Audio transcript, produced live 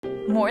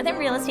More Than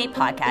Real Estate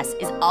podcast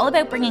is all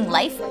about bringing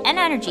life and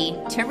energy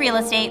to real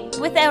estate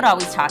without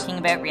always talking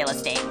about real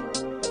estate.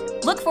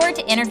 Look forward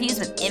to interviews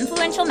with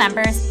influential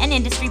members and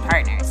industry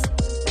partners.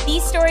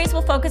 These stories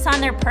will focus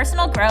on their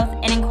personal growth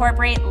and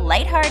incorporate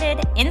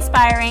lighthearted,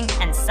 inspiring,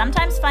 and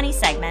sometimes funny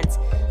segments,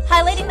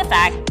 highlighting the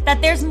fact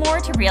that there's more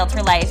to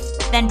realtor life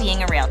than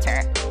being a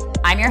realtor.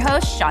 I'm your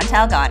host,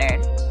 Chantal Goddard.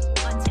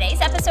 On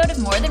today's episode of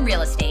More Than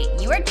Real Estate,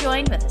 you are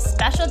joined with a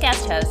special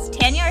guest host,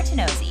 Tanya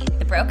Artenozzi,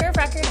 the broker of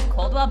record of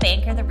Coldwell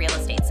Banker, the Real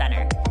Estate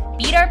Center,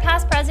 BDAR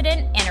past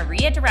president and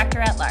AREA director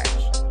at large.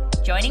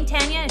 Joining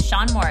Tanya is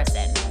Sean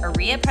Morrison,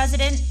 AREA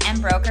president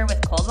and broker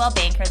with Coldwell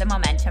Banker, the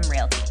Momentum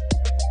Realty.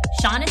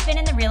 Sean has been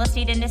in the real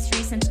estate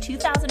industry since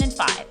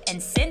 2005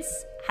 and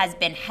since has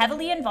been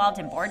heavily involved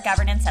in board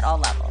governance at all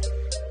levels.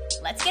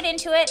 Let's get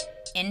into it.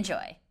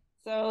 Enjoy.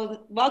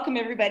 So welcome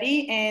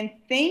everybody, and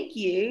thank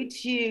you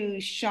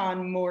to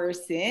Sean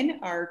Morrison,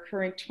 our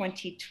current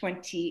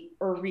 2020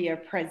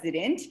 AREA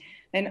president,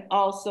 and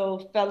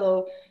also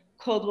fellow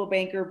Coldwell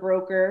Banker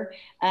broker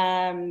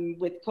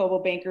with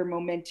Coldwell Banker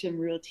Momentum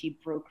Realty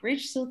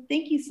Brokerage. So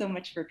thank you so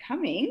much for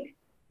coming.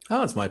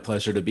 Oh, it's my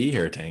pleasure to be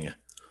here, Tanya.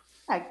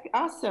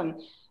 Awesome.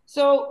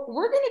 So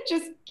we're going to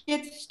just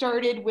get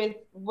started with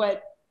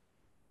what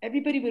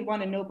everybody would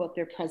want to know about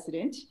their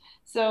president.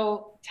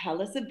 So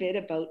tell us a bit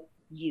about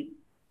you.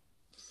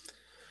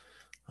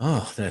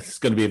 Oh, that's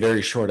going to be a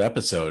very short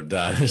episode.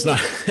 There's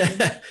not,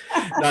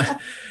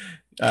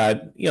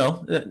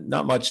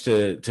 not much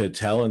to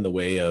tell in the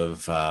way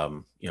of,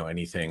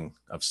 anything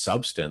of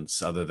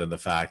substance other than the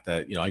fact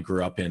that, I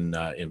grew up in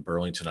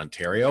Burlington,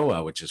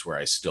 Ontario, which is where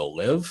I still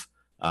live.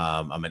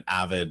 I'm an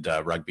avid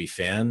rugby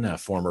fan, a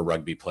former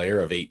rugby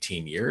player of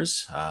 18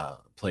 years,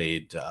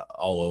 played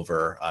all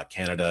over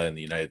Canada and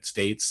the United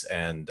States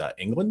and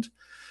England.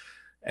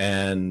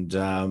 And,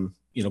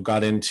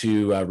 got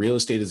into real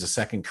estate as a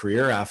second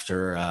career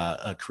after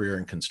a career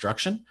in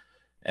construction,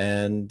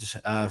 and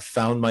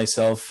found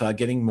myself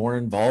getting more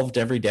involved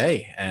every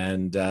day.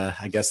 And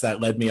I guess that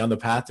led me on the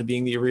path to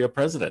being the AREA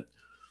president.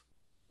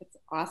 That's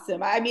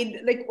awesome. I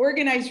mean, like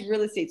organized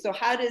real estate. So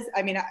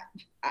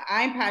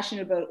I'm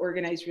passionate about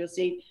organized real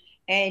estate,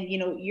 and,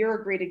 you're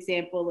a great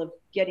example of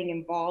getting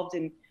involved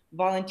and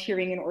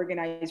volunteering in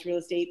organized real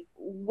estate.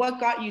 What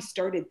got you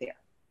started there?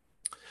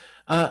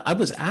 I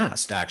was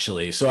asked,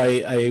 actually. So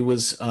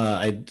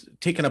I'd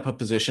taken up a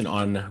position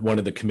on one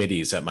of the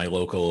committees at my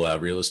local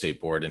real estate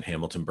board in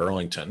Hamilton,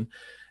 Burlington.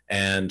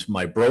 And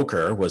my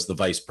broker was the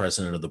vice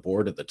president of the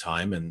board at the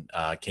time, and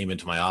came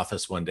into my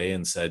office one day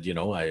and said,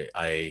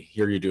 I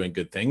hear you're doing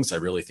good things. I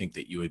really think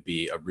that you would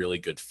be a really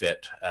good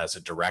fit as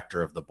a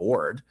director of the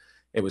board.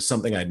 It was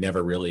something I'd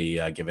never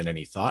really given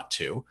any thought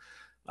to.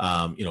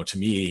 To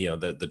me,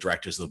 the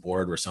directors of the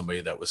board were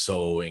somebody that was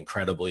so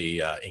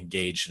incredibly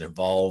engaged and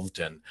involved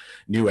and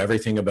knew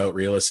everything about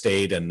real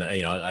estate. And,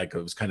 I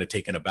was kind of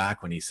taken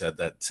aback when he said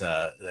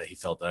that he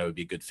felt that I would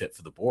be a good fit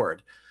for the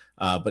board.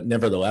 But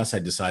nevertheless, I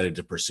decided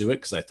to pursue it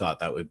because I thought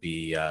that would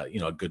be, a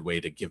good way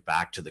to give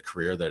back to the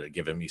career that had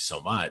given me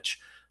so much.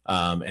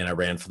 And I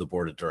ran for the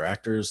board of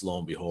directors. Lo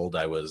and behold,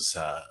 I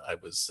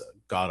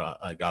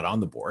got on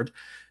the board.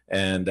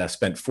 And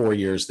spent 4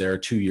 years there,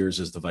 2 years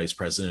as the vice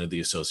president of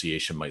the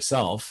association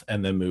myself,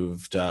 and then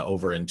moved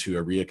over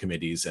into AREA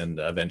committees and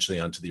eventually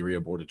onto the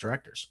AREA board of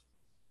directors.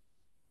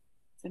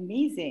 It's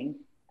amazing.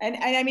 And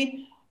I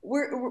mean,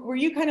 were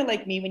you kind of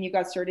like me when you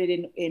got started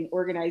in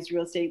organized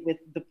real estate with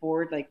the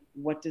board? Like,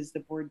 what does the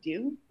board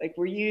do? Like,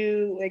 were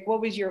you like,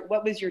 what was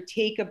your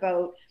take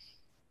about,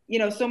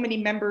 so many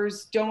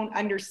members don't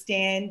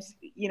understand,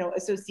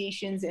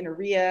 associations in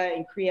AREA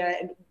and CREA,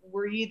 and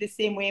were you the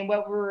same way? And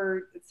what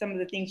were some of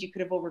the things you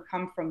could have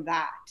overcome from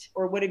that?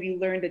 Or what have you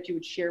learned that you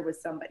would share with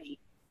somebody?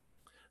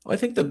 Well, I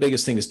think the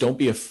biggest thing is don't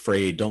be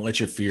afraid. Don't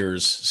let your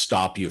fears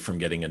stop you from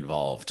getting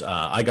involved.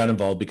 I got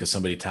involved because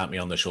somebody tapped me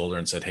on the shoulder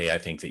and said, hey, I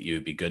think that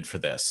you'd be good for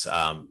this.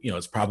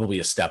 It's probably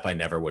a step I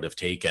never would have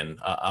taken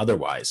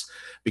otherwise,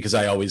 because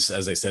I always,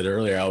 as I said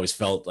earlier, I always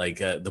felt like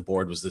the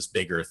board was this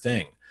bigger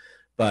thing.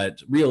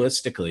 But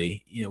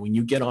realistically, when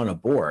you get on a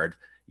board,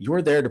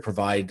 you're there to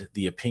provide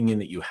the opinion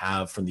that you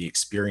have from the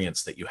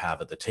experience that you have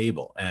at the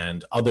table.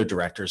 And other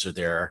directors are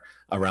there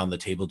around the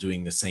table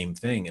doing the same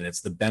thing. And it's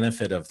the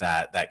benefit of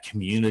that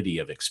community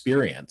of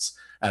experience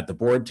at the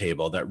board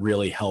table that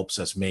really helps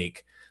us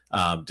make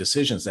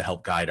decisions that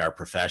help guide our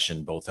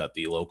profession, both at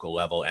the local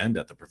level and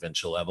at the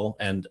provincial level.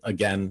 And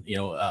again,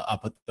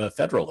 up at the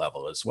federal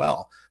level as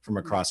well from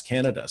across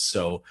Canada.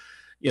 So,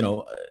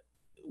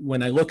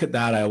 when I look at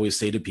that, I always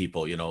say to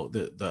people,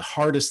 the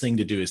hardest thing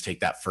to do is take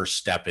that first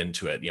step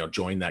into it,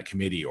 join that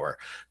committee or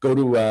go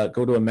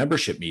to a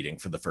membership meeting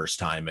for the first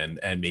time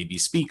and maybe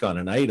speak on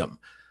an item.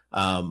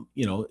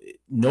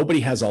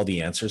 Nobody has all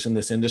the answers in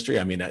this industry.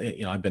 I mean,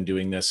 I've been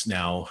doing this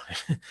now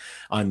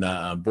on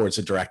boards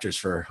of directors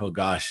for,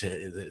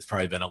 it's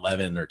probably been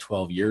 11 or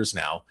 12 years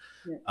now.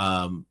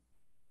 Yeah.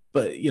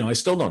 But, I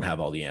still don't have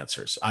all the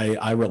answers.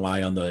 I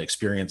rely on the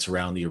experience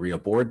around the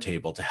OREA board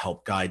table to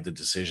help guide the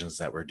decisions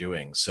that we're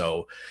doing.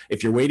 So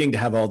if you're waiting to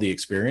have all the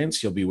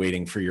experience, you'll be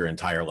waiting for your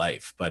entire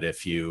life. But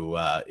if you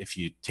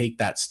take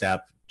that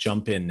step,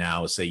 jump in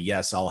now, say,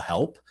 yes, I'll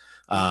help.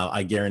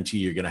 I guarantee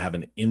you're going to have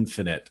an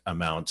infinite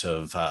amount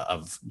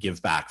of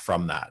give back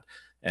from that.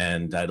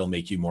 And that'll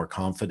make you more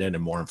confident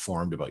and more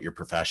informed about your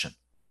profession.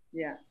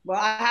 Yeah. Well,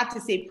 I have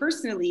to say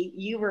personally,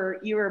 you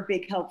were a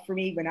big help for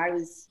me when I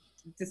was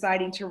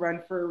deciding to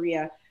run for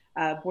OREA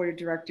board of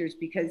directors,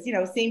 because,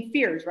 same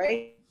fears,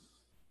 right?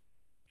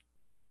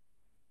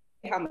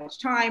 How much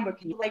time, what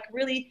can you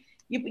really,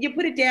 you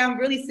put it down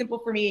really simple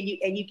for me,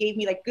 and you gave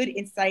me like good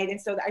insight. And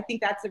so I think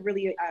that's a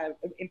really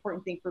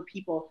important thing for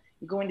people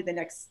going to the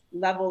next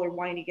level or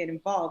wanting to get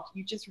involved.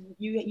 You just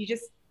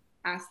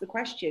ask the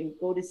question,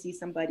 go to see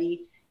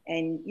somebody,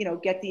 and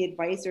get the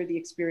advice or the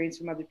experience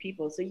from other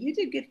people. So you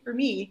did good for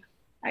me.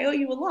 I owe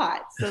you a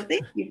lot. So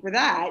thank you for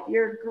that.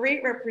 You're a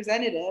great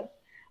representative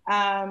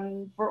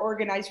for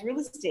organized real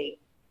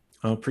estate.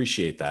 I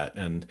appreciate that.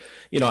 And,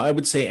 I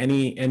would say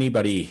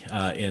anybody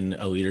in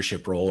a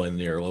leadership role in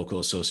their local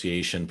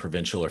association,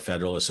 provincial or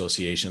federal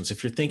associations,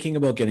 if you're thinking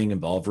about getting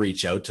involved,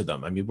 reach out to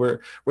them. I mean, we're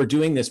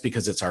doing this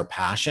because it's our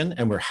passion,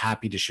 and we're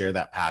happy to share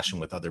that passion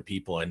with other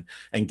people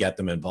and get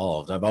them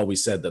involved. I've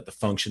always said that the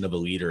function of a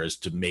leader is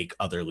to make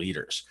other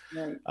leaders.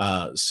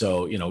 Right.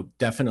 So,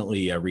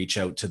 definitely reach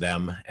out to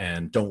them,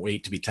 and don't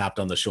wait to be tapped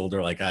on the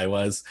shoulder like I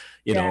was.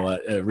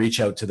 Reach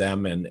out to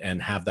them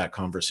and have that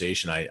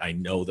conversation. I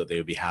know that they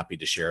would be happy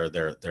to share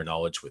their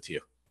knowledge with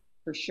you.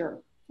 For sure.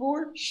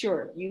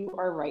 You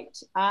are right.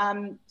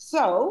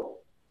 So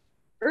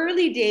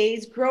early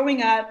days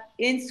growing up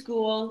in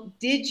school,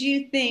 did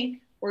you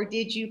think or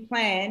did you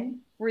plan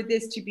for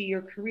this to be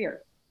your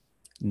career?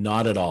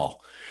 Not at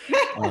all.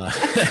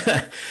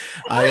 I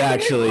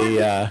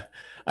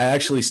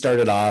actually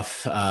started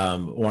off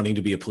wanting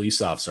to be a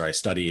police officer. I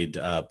studied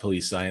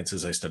police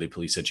sciences. I studied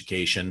police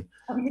education.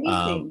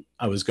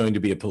 I was going to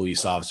be a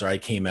police officer. I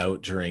came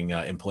out during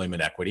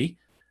employment equity,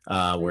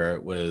 where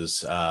it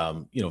was,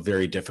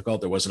 very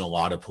difficult. There wasn't a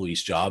lot of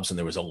police jobs, and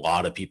there was a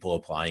lot of people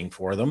applying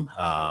for them,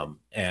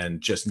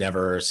 and just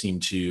never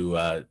seemed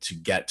to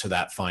get to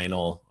that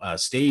final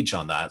stage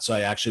on that. So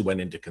I actually went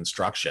into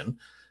construction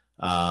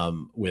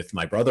with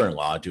my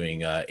brother-in-law doing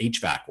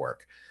HVAC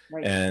work.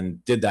 Right.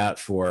 And did that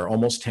for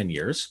almost 10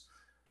 years.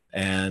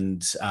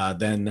 And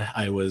then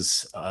I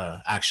was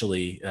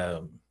actually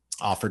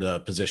offered a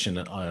position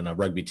on a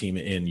rugby team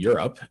in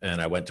Europe,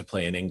 and I went to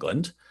play in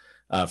England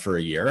for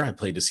a year. I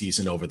played a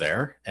season over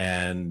there,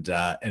 and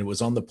it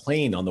was on the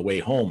plane on the way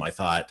home. I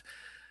thought,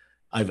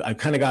 I've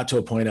kind of got to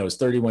a point. I was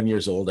 31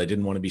 years old. I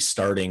didn't want to be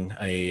starting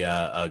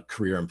a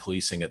career in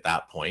policing at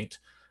that point.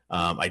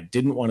 I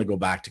didn't want to go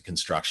back to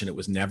construction. It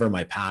was never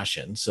my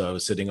passion. So I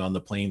was sitting on the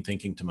plane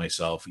thinking to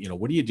myself,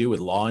 what do you do with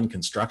law and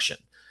construction?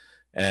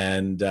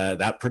 And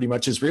that pretty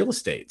much is real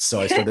estate. So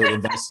I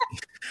started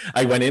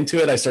I went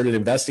into it. I started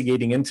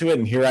investigating into it.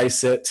 And here I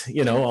sit,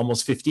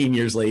 almost 15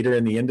 years later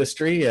in the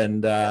industry.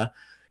 And,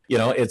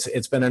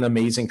 it's been an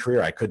amazing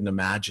career. I couldn't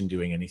imagine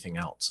doing anything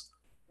else.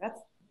 That's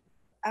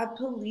a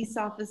police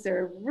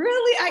officer.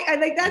 Really? I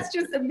like, that's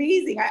just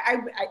amazing.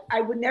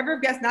 I would never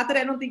have guessed, not that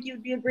I don't think you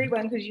would be a great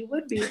one, because you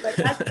would be, but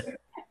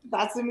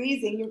that's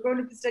amazing. You're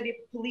going to study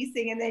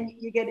policing and then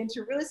you get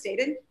into real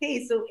estate. And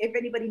hey, so if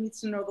anybody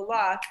needs to know the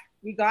law,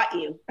 we got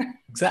you.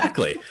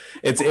 Exactly.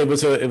 It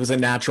was a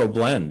natural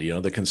blend.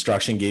 The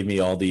construction gave me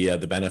all the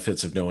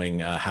benefits of knowing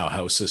how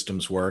house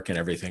systems work and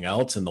everything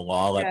else, and the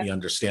law let me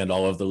understand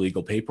all of the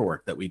legal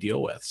paperwork that we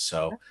deal with.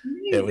 So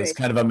it was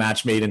kind of a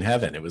match made in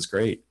heaven. It was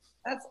great.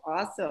 That's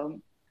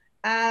awesome.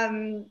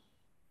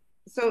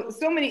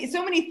 So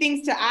many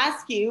things to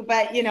ask you,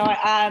 but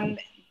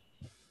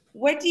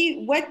what do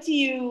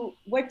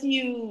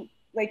you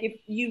like,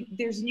 if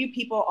there's new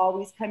people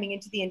always coming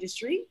into the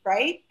industry,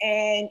 right?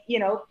 And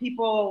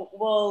people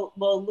will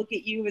look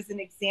at you as an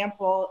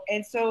example.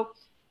 And so,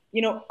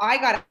 I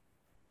got to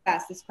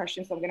ask this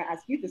question, so I'm going to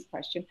ask you this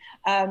question.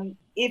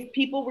 If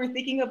people were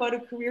thinking about a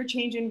career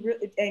change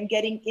and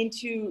getting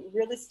into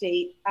real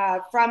estate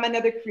from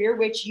another career,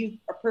 which you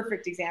are a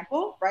perfect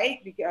example, right?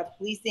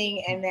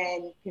 Policing and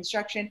then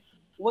construction,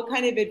 what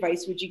kind of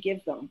advice would you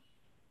give them?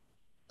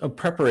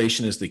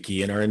 Preparation is the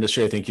key in our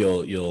industry. I think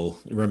you'll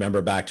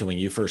remember back to when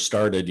you first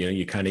started,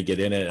 you kind of get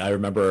in it. I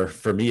remember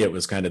for me, it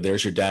was kind of,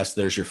 there's your desk,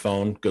 there's your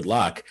phone, good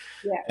luck.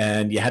 Yeah.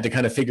 And you had to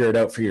kind of figure it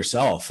out for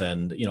yourself.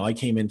 And, I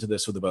came into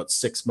this with about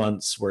 6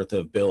 months worth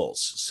of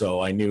bills.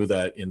 So I knew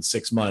that in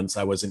 6 months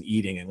I wasn't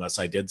eating unless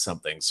I did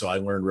something. So I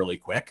learned really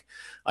quick.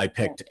 I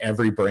picked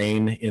every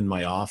brain in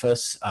my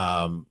office,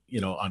 on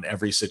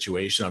every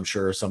situation. I'm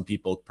sure some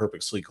people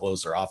purposely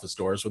closed their office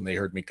doors when they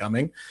heard me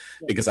coming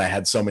because I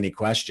had so many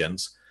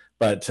questions.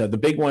 But the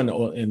big one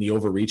and the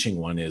overreaching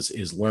one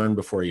is learn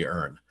before you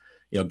earn.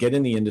 get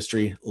in the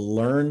industry,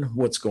 learn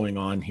what's going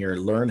on here,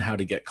 learn how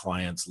to get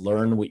clients,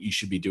 learn what you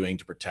should be doing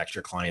to protect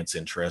your clients'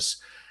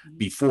 interests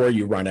before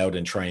you run out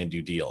and try and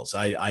do deals.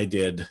 I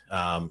did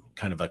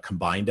kind of a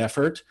combined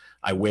effort.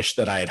 I wish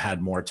that I had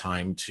had more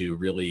time to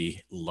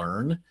really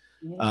learn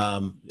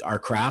our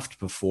craft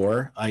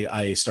before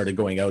I started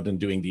going out and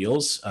doing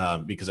deals,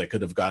 because I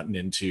could have gotten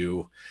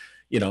into,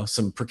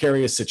 some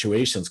precarious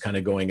situations kind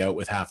of going out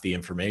with half the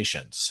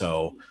information.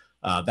 So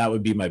that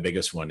would be my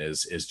biggest one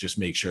is just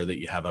make sure that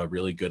you have a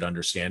really good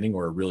understanding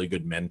or a really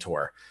good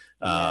mentor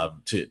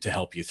to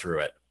help you through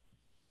it.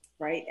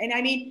 Right. And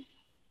I mean,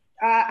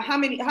 how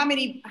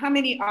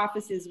many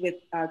offices with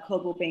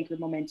Coldwell Banker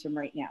Momentum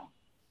right now?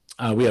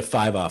 We have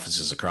 5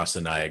 offices across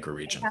the Niagara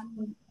region.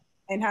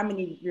 And how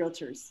many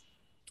realtors?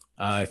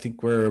 I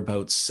think we're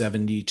about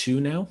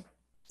 72 now.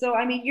 So,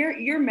 I mean,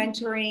 you're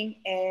mentoring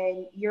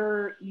and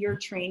you're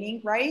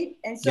training, right?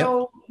 And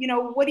so, yep.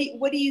 What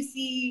do you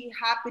see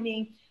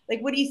happening? Like,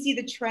 what do you see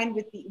the trend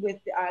with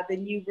the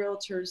new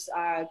realtors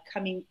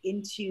coming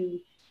into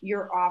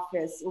your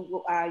office?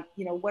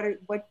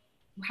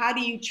 How do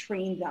you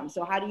train them?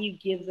 So how do you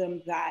give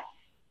them that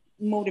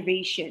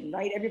motivation,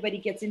 right? Everybody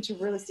gets into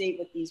real estate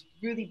with these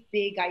really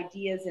big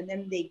ideas and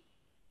then they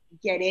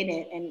get in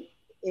it and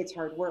it's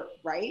hard work,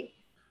 right?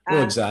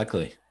 Well,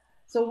 exactly.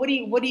 So what do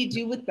you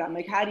do with them?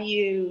 Like, how do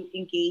you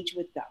engage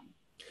with them?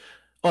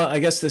 Well, I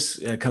guess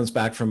this comes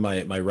back from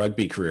my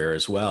rugby career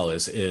as well,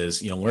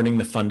 is learning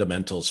the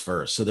fundamentals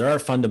first. So there are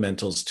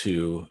fundamentals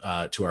to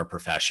our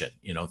profession,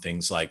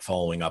 things like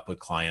following up with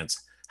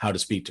clients, how to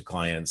speak to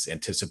clients,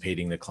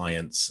 anticipating the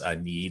client's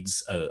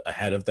needs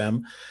ahead of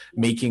them,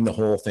 making the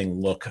whole thing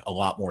look a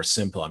lot more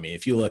simple. I mean,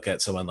 if you look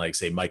at someone like,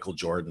 say, Michael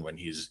Jordan, when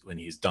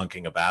he's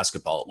dunking a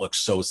basketball, it looks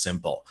so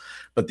simple,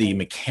 but the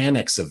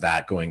mechanics of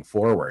that going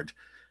forward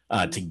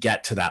to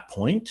get to that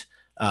point,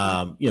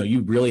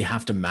 you really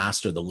have to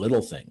master the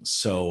little things.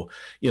 So,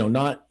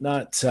 not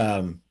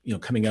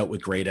coming out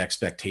with great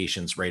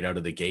expectations right out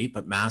of the gate,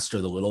 but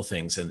master the little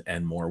things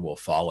and more will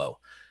follow.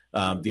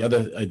 The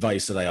other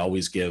advice that I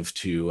always give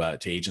to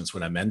agents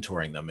when I'm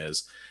mentoring them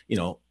is,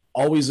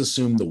 always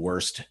assume the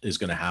worst is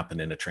going to happen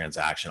in a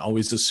transaction.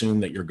 Always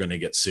assume that you're going to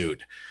get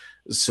sued.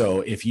 So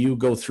if you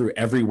go through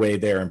every way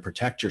there and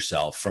protect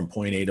yourself from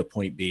point A to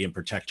point B and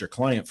protect your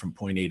client from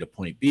point A to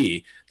point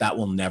B, that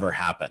will never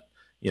happen.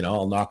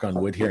 I'll knock on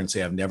wood here and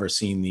say I've never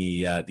seen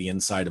the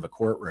inside of a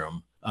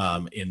courtroom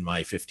in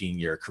my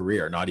 15-year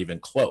career, not even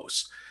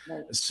close.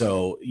 Right.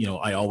 So,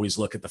 I always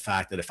look at the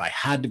fact that if I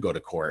had to go to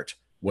court,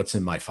 what's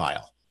in my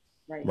file?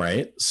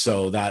 Right.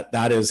 So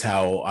that is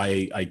how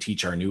I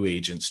teach our new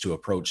agents to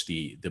approach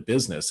the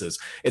business.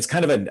 It's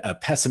kind of a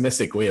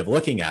pessimistic way of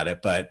looking at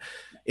it, but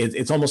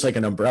it's almost like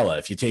an umbrella.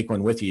 If you take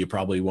one with you, you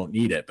probably won't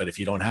need it. But if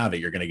you don't have it,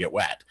 you're going to get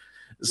wet.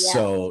 Yeah.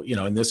 So,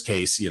 in this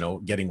case,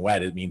 getting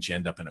wet, it means you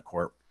end up in a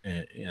court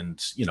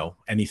and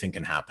anything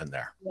can happen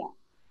there.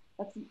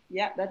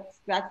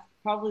 That's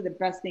probably the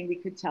best thing we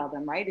could tell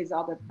them, right? Is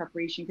all the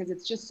preparation, because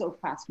it's just so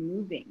fast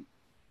moving,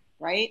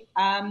 right?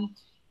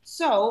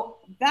 So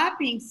that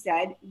being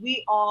said,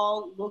 we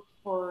all look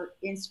for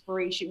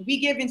inspiration.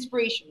 We give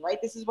inspiration, right?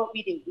 This is what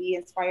we do. We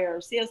inspire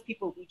our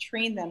salespeople, we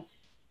train them.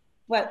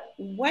 But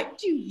what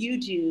do you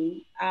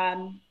do?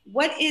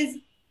 What is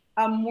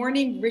a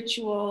morning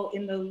ritual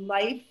in the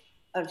life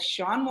of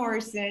Sean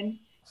Morrison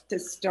to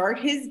start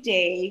his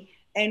day?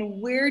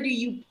 And where do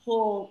you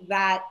pull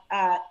that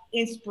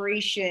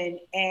inspiration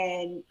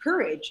and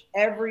courage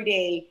every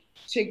day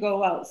to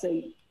go out?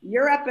 So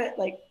you're up at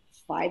like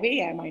 5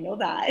 a.m. I know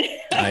that.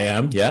 I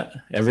am. Yeah.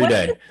 Every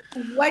day.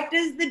 What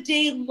does the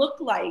day look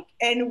like?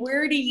 And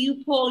where do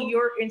you pull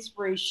your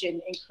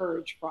inspiration and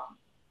courage from?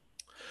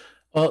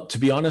 Well, to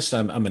be honest,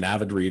 I'm an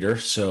avid reader.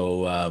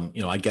 So,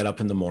 I get up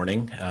in the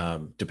morning,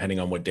 depending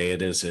on what day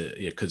it is.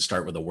 It could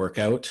start with a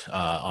workout.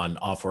 On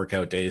off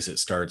workout days, it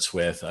starts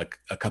with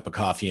a cup of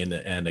coffee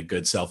and a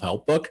good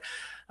self-help book.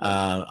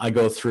 I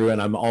go through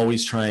and I'm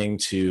always trying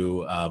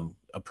to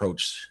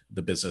approach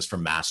the business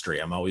from mastery.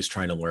 I'm always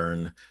trying to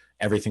learn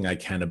everything I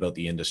can about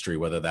the industry,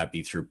 whether that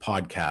be through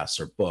podcasts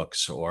or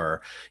books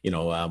or,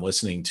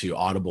 listening to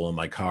Audible in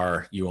my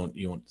car. You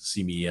won't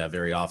see me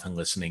very often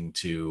listening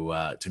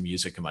to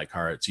music in my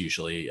car. It's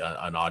usually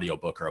an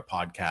audiobook or a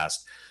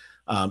podcast.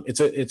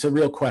 It's a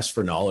real quest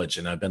for knowledge.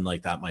 And I've been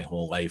like that my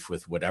whole life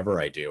with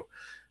whatever I do.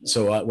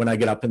 So when I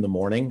get up in the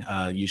morning,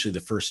 usually the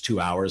first 2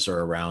 hours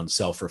are around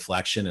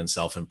self-reflection and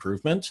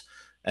self-improvement.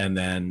 And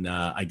then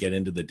I get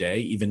into the day.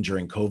 Even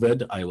during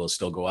COVID, I will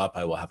still go up.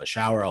 I will have a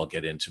shower. I'll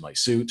get into my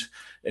suit,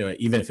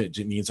 even if it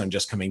means I'm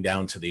just coming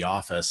down to the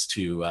office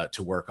to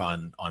work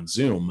on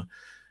Zoom.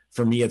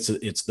 For me, it's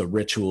the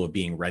ritual of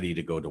being ready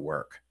to go to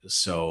work.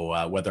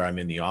 So whether I'm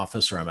in the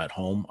office or I'm at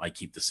home, I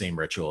keep the same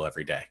ritual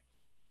every day.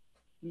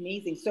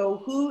 Amazing.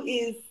 So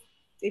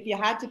if you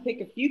had to pick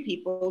a few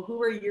people,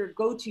 who are your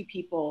go-to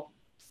people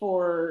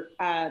for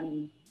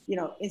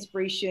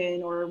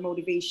inspiration or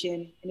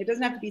motivation? And it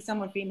doesn't have to be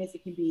someone famous,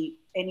 it can be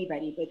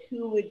anybody, but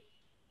who would,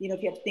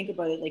 if you have to think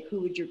about it, like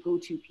who would your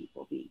go-to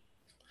people be?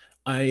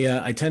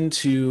 I tend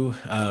to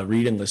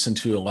read and listen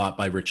to a lot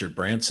by Richard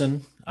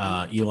Branson,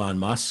 Elon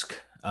Musk.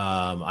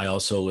 I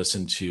also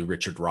listen to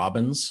Richard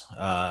Robbins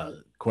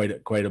quite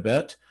a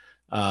bit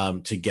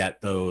to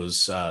get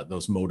those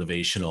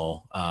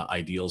motivational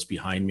ideals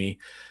behind me.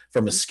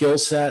 From a skill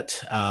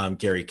set,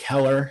 Gary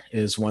Keller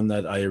is one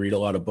that I read a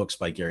lot of books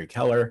by Gary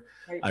Keller.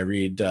 Right. I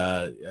read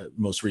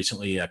most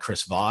recently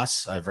Chris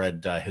Voss. I've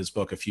read his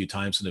book a few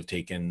times and have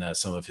taken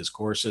some of his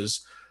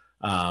courses.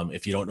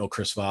 If you don't know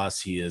Chris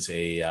Voss, he is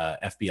a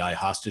FBI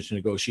hostage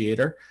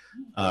negotiator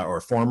or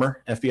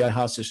former FBI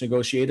hostage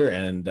negotiator,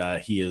 and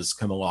he has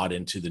come a lot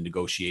into the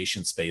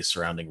negotiation space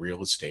surrounding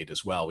real estate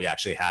as well. We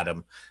actually had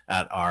him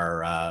at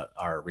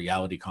our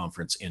reality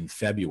conference in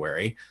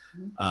February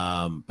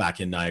back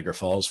in Niagara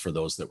Falls for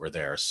those that were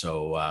there.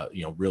 So,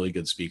 really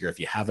good speaker. If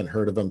you haven't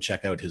heard of him,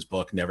 check out his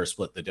book, Never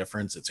Split the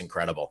Difference. It's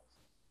incredible.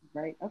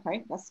 Right.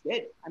 Okay. That's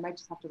good. I might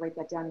just have to write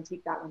that down and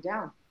take that one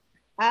down.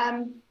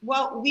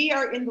 Well, we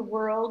are in the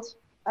world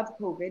of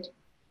COVID,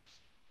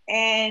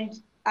 and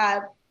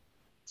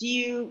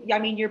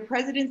your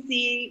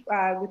presidency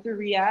with the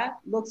RIA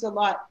looks a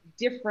lot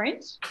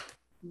different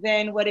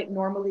than what it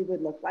normally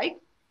would look like.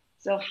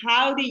 So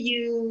how are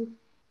you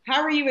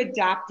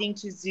adapting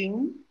to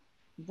Zoom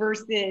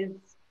versus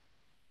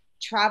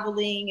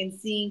traveling and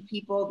seeing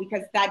people,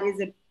 because that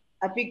is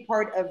a big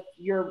part of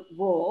your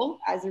role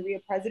as a RIA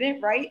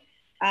president, right?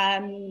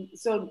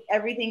 So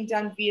everything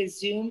done via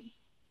Zoom.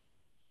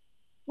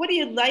 What do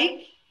you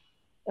like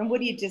and what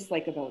do you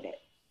dislike about it?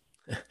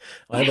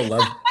 I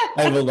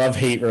have a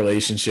love-hate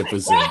relationship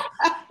with Zoom.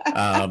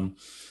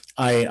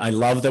 I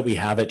love that we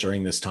have it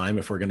during this time.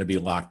 If we're going to be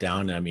locked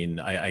down, I mean,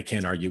 I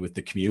can't argue with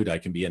the commute. I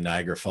can be in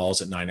Niagara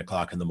Falls at 9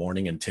 o'clock in the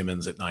morning and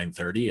Timmins at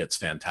 9:30. It's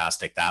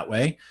fantastic that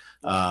way.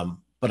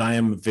 But I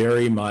am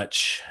very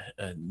much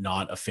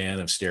not a fan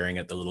of staring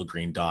at the little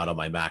green dot on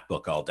my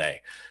MacBook all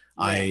day.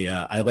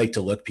 I like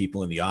to look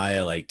people in the eye.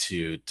 I like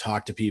to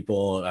talk to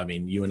people. I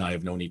mean, you and I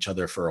have known each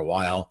other for a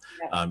while.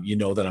 You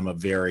know that I'm a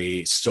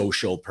very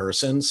social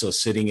person. So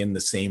sitting in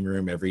the same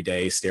room every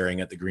day,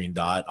 staring at the green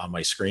dot on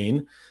my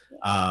screen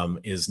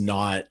is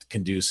not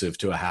conducive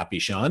to a happy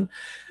Sean.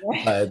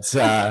 But,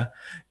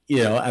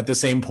 at the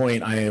same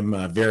point, I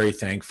am very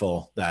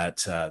thankful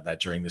that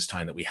during this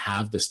time that we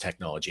have this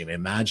technology. I mean,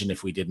 imagine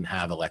if we didn't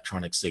have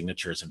electronic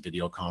signatures and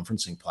video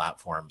conferencing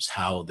platforms,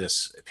 how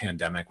this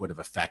pandemic would have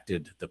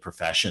affected the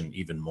profession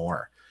even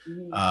more.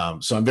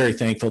 So I'm very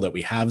thankful that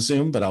we have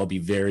Zoom, but I'll be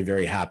very,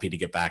 very happy to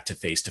get back to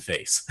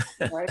face-to-face.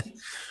 Right.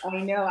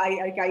 I know.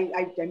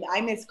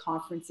 I miss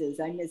conferences.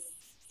 I miss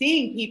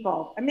seeing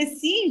people. I miss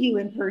seeing you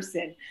in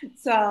person.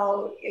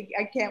 So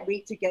I can't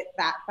wait to get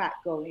that back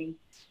going.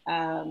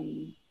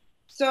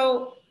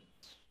 So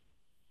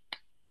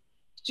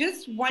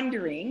just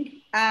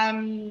wondering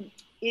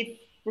if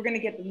we're going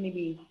to get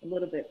maybe a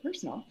little bit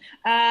personal.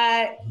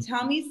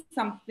 Tell me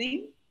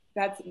something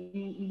that's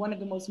one of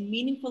the most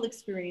meaningful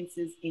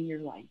experiences in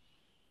your life.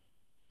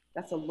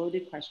 That's a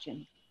loaded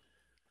question.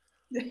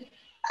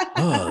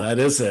 Oh, that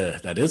is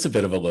a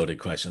bit of a loaded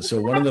question.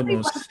 So one of the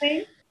most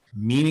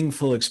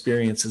meaningful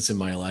experiences in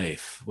my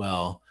life.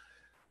 Well,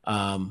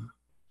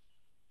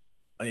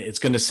 it's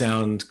going to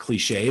sound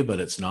cliche, but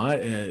it's not.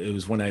 It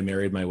was when I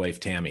married my wife,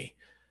 Tammy.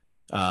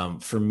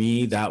 For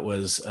me, that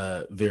was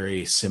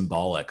very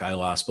symbolic. I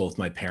lost both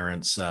my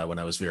parents when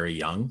I was very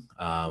young.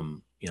 I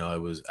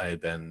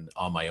had been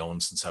on my own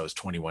since I was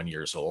 21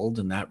 years old.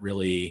 And that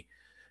really,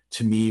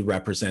 to me,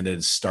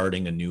 represented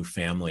starting a new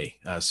family,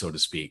 so to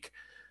speak.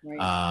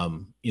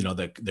 Right.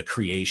 The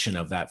creation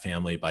of that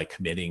family by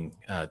committing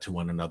to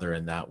one another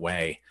in that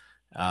way,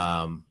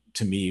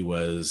 to me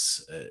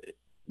was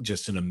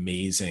just an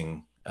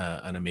amazing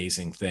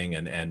thing,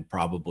 and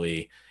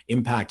probably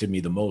impacted me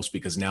the most,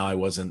 because now I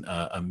wasn't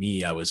a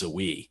me, I was a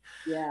we.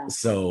 Yeah.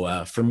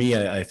 So for me,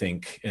 I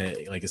think,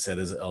 like I said,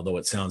 although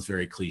it sounds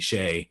very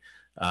cliche,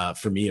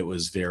 for me, it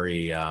was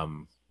very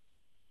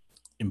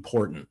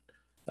important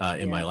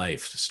in my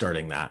life,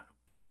 starting that.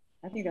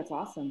 I think that's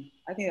awesome.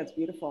 I think that's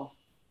beautiful.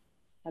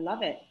 I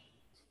love it.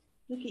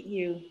 Look at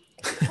you.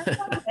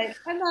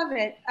 I love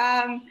it.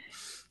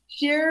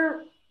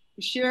 Share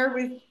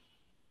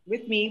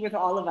with me, with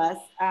all of us,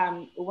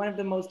 one of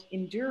the most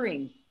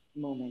enduring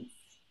moments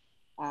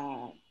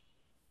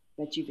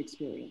that you've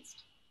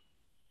experienced.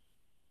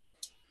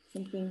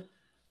 Something.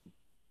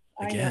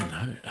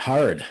 Again,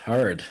 hard.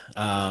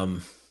 I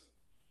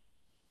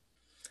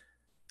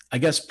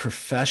guess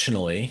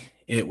professionally,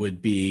 it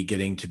would be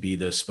getting to be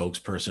the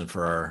spokesperson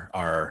for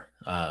our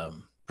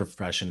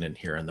profession in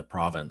here in the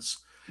province.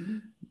 Mm-hmm.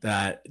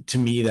 That, to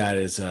me, that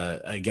is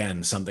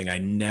again something I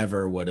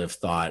never would have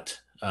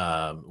thought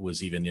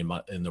was even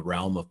in the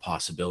realm of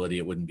possibility.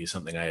 It wouldn't be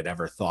something I had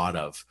ever thought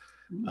of.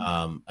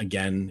 Mm-hmm.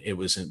 Again, it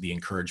was the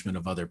encouragement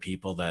of other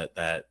people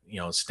that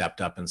stepped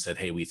up and said,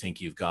 "Hey, we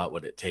think you've got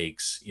what it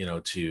takes,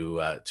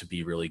 to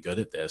be really good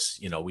at this.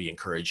 We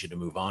encourage you to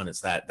move on."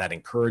 It's that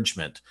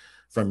encouragement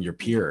from your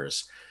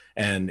peers.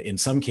 and in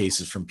some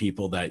cases from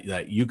people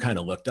that you kind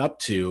of looked up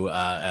to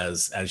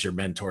as your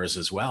mentors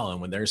as well.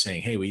 And when they're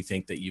saying, hey, we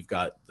think that you've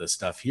got the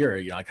stuff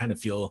here, I kind of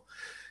feel,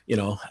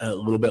 a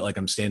little bit like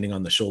I'm standing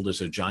on the shoulders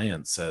of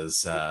giants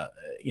as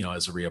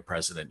as a RIA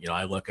president.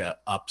 I look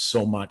up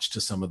so much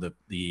to some of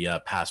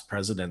the past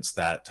presidents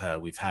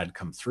that we've had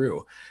come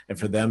through, and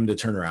for them to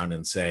turn around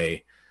and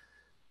say,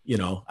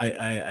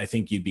 I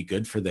think you'd be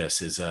good for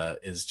this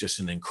is just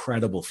an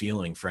incredible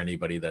feeling for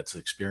anybody that's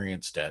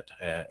experienced it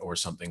or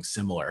something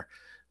similar.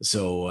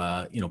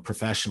 So,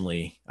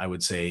 professionally, I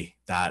would say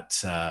that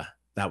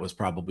that was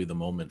probably the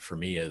moment for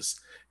me, is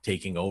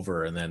taking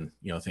over and then,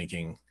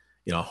 thinking,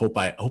 hope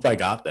I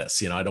got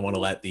this, I don't want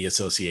to let the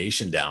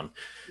association down,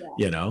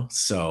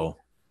 so.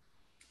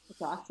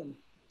 That's awesome.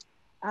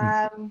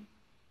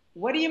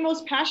 What are you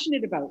most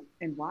passionate about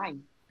and why?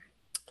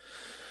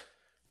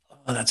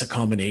 Oh, that's a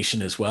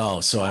combination as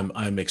well. So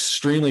I'm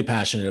extremely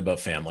passionate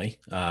about family.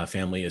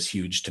 Family is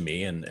huge to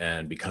me,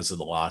 and because of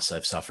the loss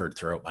I've suffered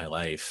throughout my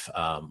life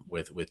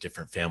with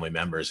different family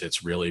members,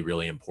 it's really,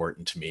 really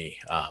important to me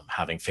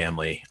having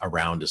family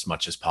around as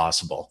much as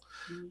possible.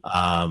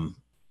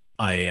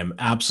 I am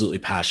absolutely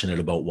passionate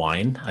about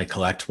wine. I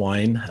collect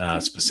wine,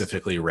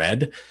 specifically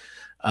red,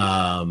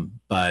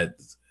 but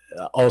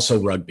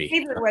also rugby.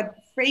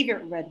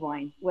 Favorite red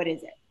wine. What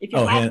is it? If you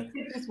have to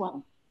pick this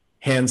one.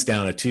 Hands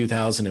down, a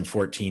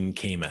 2014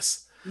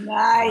 Caymus.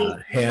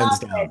 Nice. Hands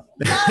down.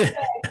 Love it.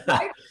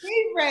 My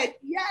favorite.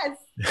 Yes.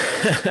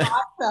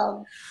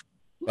 Awesome.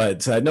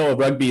 But no,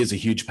 rugby is a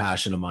huge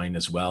passion of mine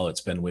as well.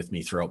 It's been with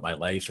me throughout my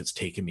life. It's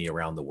taken me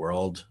around the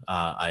world.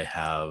 I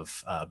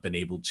have been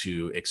able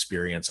to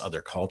experience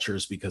other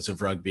cultures because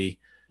of rugby.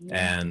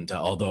 And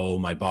although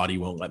my body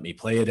won't let me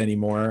play it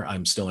anymore,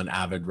 I'm still an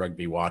avid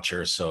rugby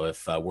watcher. So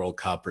if World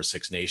Cup or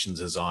Six Nations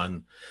is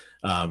on,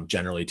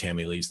 generally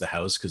Tammy leaves the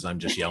house because I'm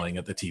just yelling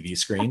at the TV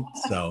screen.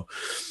 So,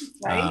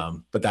 right.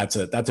 But that's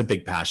a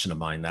big passion of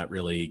mine that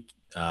really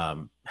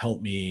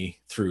helped me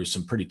through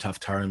some pretty tough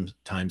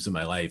times in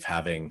my life,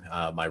 having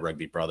my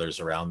rugby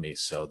brothers around me.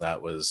 So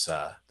that was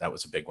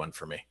a big one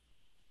for me.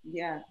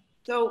 Yeah.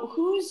 So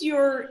who's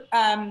your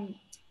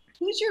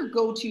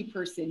go-to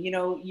person?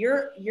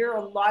 You're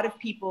a lot of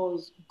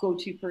people's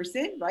go-to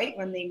person, right?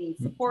 When they need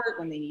support,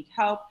 when they need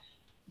help.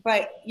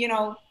 But,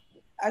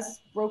 us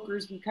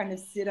brokers, we kind of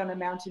sit on a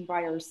mountain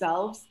by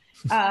ourselves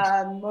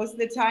most of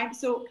the time.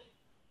 So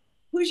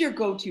who's your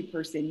go-to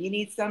person? You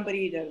need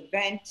somebody to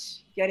vent,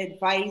 get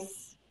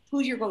advice.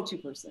 Who's your go-to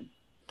person?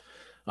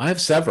 I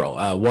have several.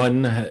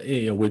 One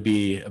would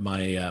be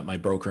my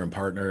broker and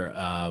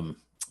partner,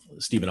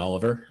 Stephen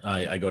Oliver.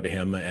 I go to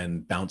him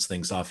and bounce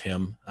things off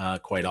him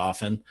quite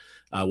often.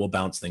 We'll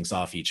bounce things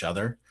off each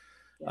other.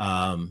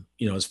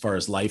 As far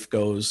as life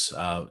goes,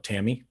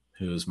 Tammy,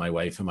 who's my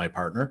wife and my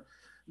partner,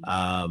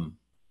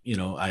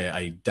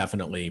 I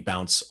definitely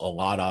bounce a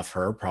lot off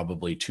her,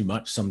 probably too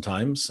much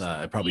sometimes.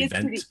 I probably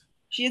vent.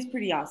 She is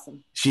pretty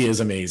awesome. She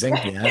is amazing.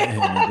 Yeah.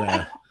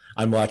 And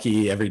I'm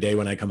lucky every day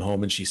when I come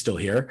home and she's still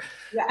here.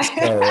 Yeah.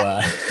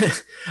 So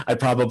I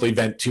probably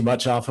vent too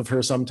much off of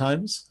her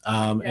sometimes.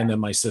 And then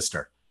my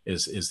sister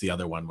is the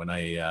other one. When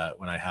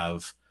I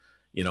have,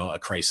 a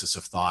crisis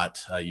of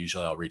thought,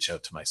 usually I'll reach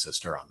out to my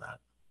sister on that.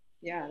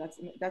 Yeah,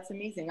 that's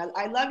amazing.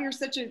 I love you're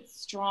such a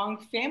strong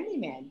family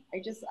man.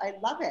 I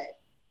love it.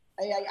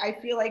 I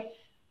feel like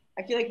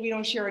we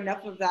don't share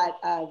enough of that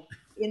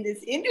in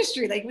this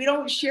industry. Like we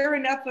don't share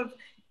enough of,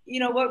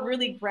 what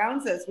really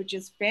grounds us, which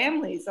is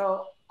family.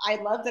 So I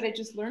love that I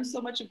just learned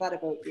so much of that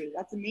about you.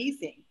 That's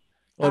amazing.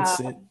 Well,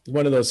 it's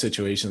one of those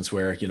situations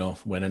where,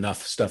 when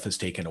enough stuff is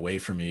taken away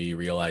from you, you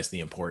realize the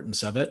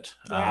importance of it.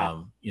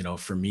 Yeah.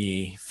 For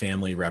me,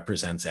 family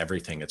represents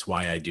everything. It's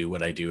why I do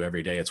what I do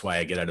every day. It's why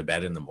I get out of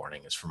bed in the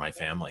morning, is for my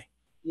family.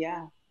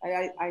 Yeah.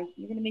 You're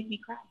going to make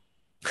me cry.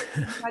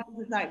 God,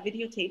 this is not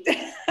videotaped.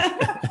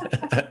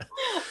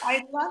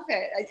 I love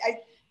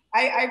it.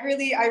 I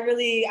really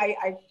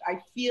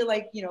feel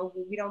like,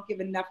 we don't give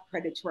enough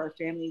credit to our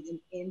families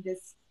in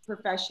this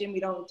profession. We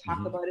don't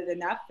talk about it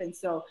enough. And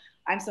so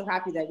I'm so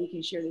happy that we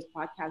can share this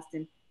podcast,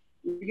 and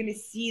you're going to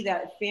see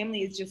that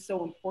family is just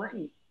so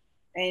important.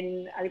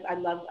 And I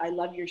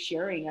love your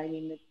sharing. I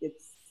mean,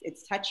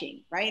 it's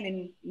touching, right?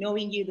 And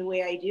knowing you the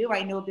way I do,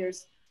 I know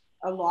there's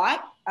a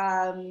lot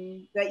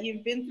that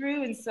you've been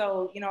through. And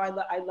so,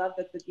 I love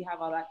that you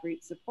have all that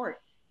great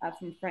support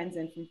from friends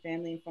and from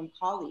family and from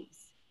colleagues.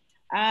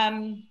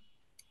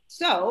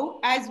 So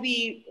as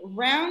we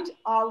round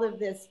all of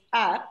this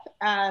up,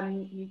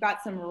 you've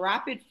got some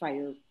rapid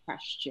fire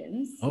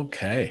questions.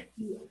 Okay.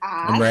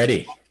 I'm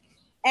ready.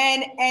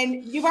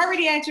 And you've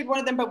already answered one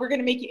of them, but we're going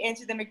to make you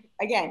answer them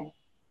again.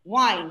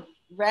 Wine,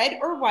 red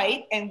or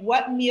white, and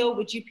what meal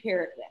would you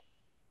pair it with?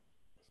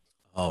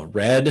 Oh,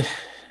 red,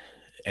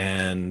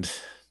 and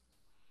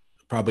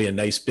probably a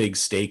nice big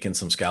steak and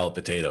some scalloped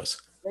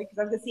potatoes. Right, because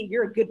I was going to say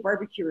you're a good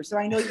barbecuer, so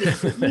I know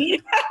you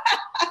need.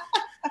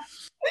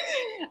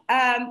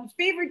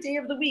 Favorite day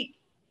of the week?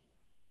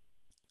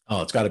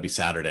 Oh, it's got to be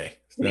Saturday.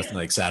 Nothing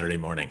like Saturday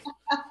morning.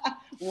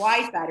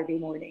 Why Saturday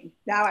morning?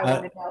 Now I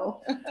want to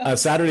know.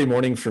 Saturday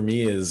morning for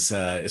me is,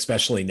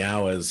 especially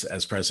now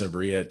as President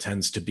Maria, it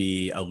tends to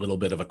be a little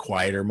bit of a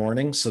quieter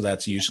morning. So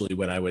that's usually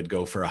when I would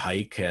go for a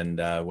hike. And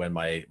when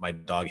my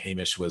dog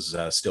Hamish was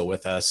still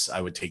with us,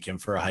 I would take him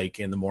for a hike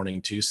in the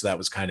morning too. So that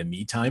was kind of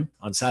me time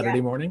on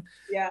Saturday morning.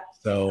 Yeah.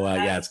 So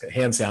it's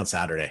hands down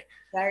Saturday.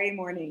 Saturday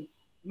morning.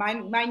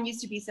 Mine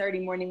used to be Saturday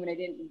morning when I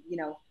didn't,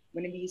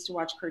 when I used to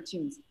watch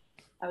cartoons.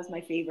 That was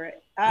my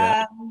favorite.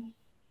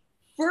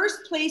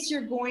 First place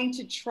you're going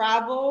to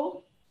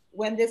travel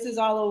when this is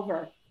all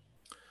over?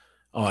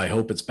 Oh, I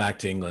hope it's back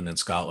to England and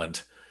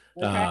Scotland.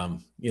 Okay.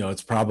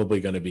 It's probably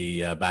going to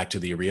be back to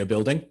the AREA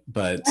building,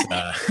 but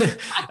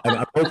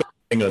I'm hoping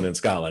England and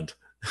Scotland.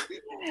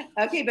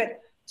 Okay, but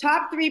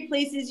top 3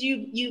 places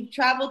you've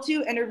traveled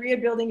to, and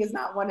AREA building is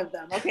not one of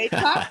them. Okay,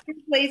 top 3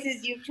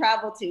 places you've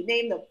traveled to.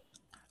 Name them.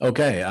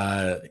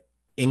 Okay,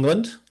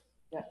 England,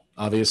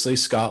 obviously,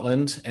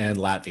 Scotland, and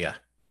Latvia.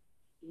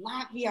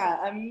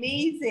 Latvia,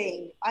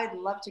 amazing. I'd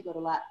love to go to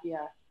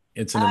Latvia.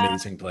 It's an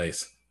amazing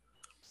place.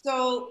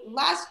 So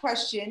last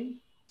question,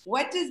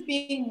 what does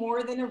being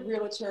more than a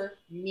realtor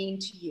mean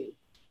to you?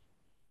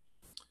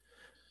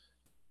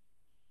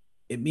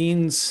 It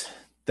means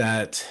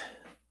that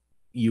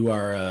you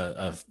are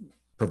a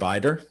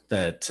provider,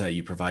 that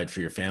you provide for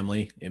your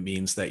family. It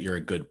means that you're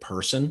a good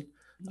person,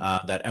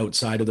 that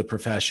outside of the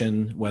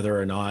profession, whether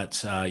or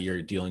not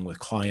you're dealing with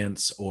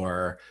clients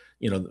or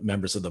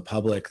members of the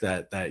public,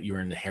 that you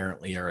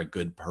inherently are a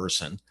good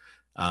person,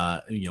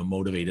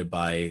 motivated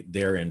by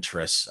their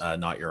interests,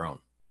 not your own.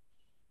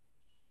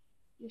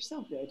 You're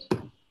so good.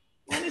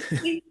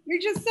 Honestly,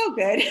 you're just so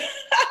good.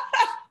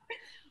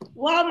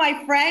 Well,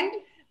 my friend,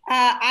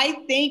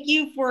 I thank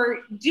you for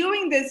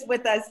doing this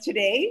with us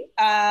today.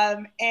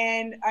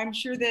 And I'm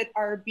sure that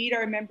our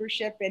BDAR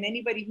membership and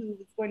anybody who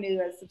is going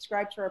to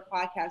subscribe to our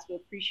podcast will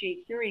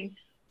appreciate hearing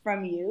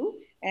from you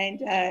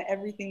and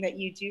everything that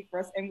you do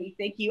for us. And we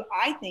thank you.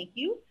 I thank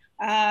you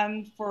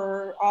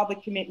for all the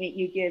commitment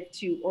you give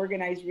to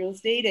organized real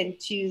estate and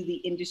to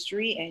the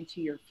industry and to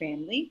your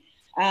family.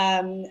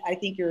 I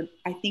think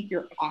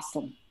you're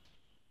awesome.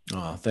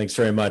 Oh, thanks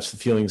very much. The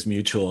feeling's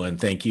mutual, and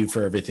thank you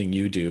for everything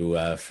you do.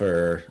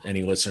 For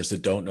any listeners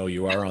that don't know,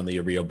 you are on the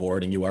AREA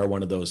board, and you are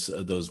one of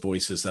those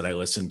voices that I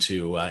listen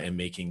to in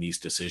making these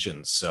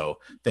decisions. So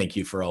thank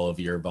you for all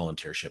of your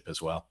volunteership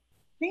as well.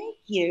 Thank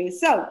you.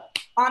 So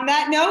on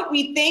that note,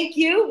 we thank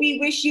you. We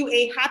wish you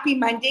a happy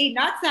Monday,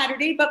 not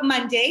Saturday, but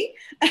Monday.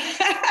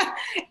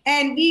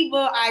 And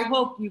I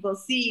hope we will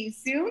see you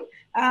soon,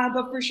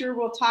 but for sure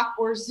we'll talk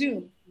or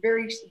Zoom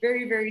very,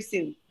 very, very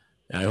soon.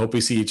 I hope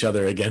we see each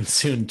other again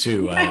soon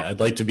too. I'd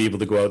like to be able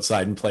to go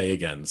outside and play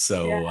again.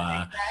 So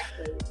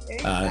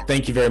exactly.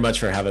 Thank you very much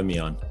for having me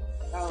on.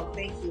 Oh,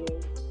 thank you.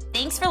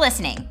 Thanks for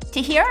listening.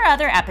 To hear our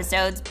other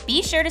episodes,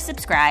 be sure to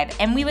subscribe,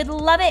 and we would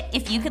love it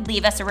if you could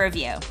leave us a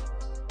review.